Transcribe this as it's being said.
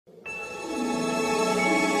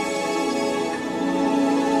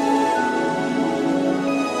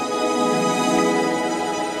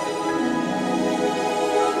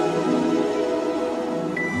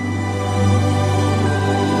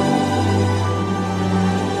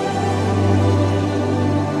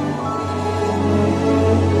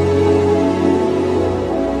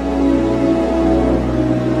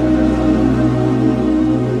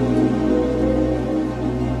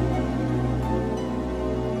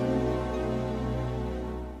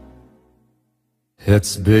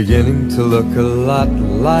It's beginning to look a lot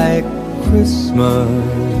like Christmas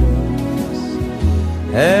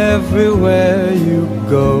everywhere you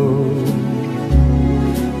go.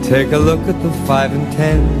 Take a look at the 5 and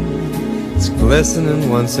 10, it's glistening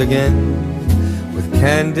once again with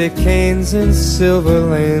candy canes and silver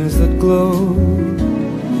lanes that glow.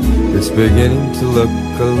 It's beginning to look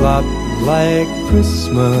a lot like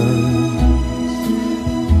Christmas.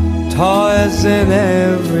 Toys in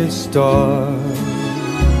every store,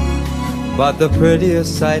 but the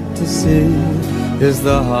prettiest sight to see is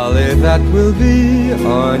the holly that will be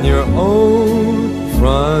on your own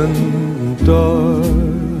front door.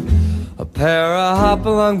 A pair of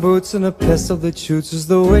hop-along boots and a pistol that shoots is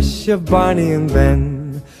the wish of Barney and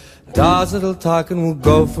Ben. Dolls that'll talk and will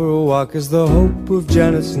go for a walk is the hope of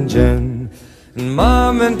Janice and Jen. And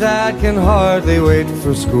Mom and Dad can hardly wait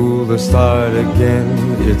for school to start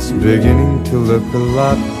again. It's beginning to look a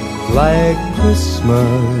lot like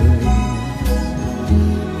Christmas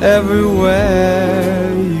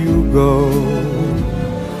everywhere you go.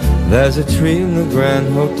 There's a tree in the Grand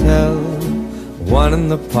Hotel, one in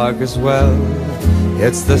the park as well.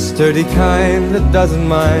 It's the sturdy kind that doesn't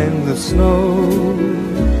mind the snow.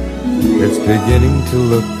 It's beginning to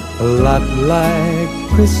look a lot like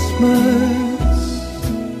Christmas.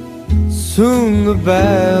 Soon the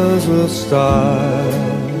bells will start,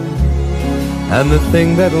 and the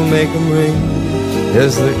thing that'll make them ring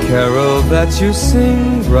is the carol that you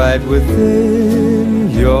sing right within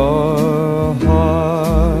your heart.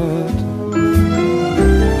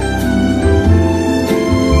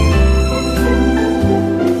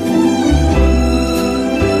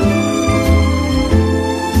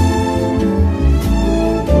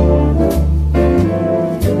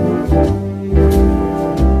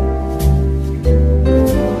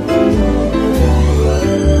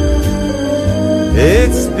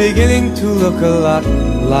 It's beginning to look a lot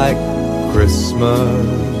like Christmas.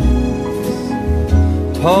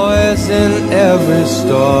 Toys in every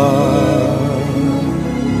store.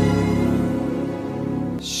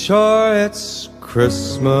 Sure, it's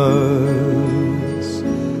Christmas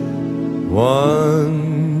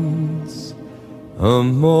once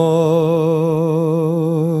more.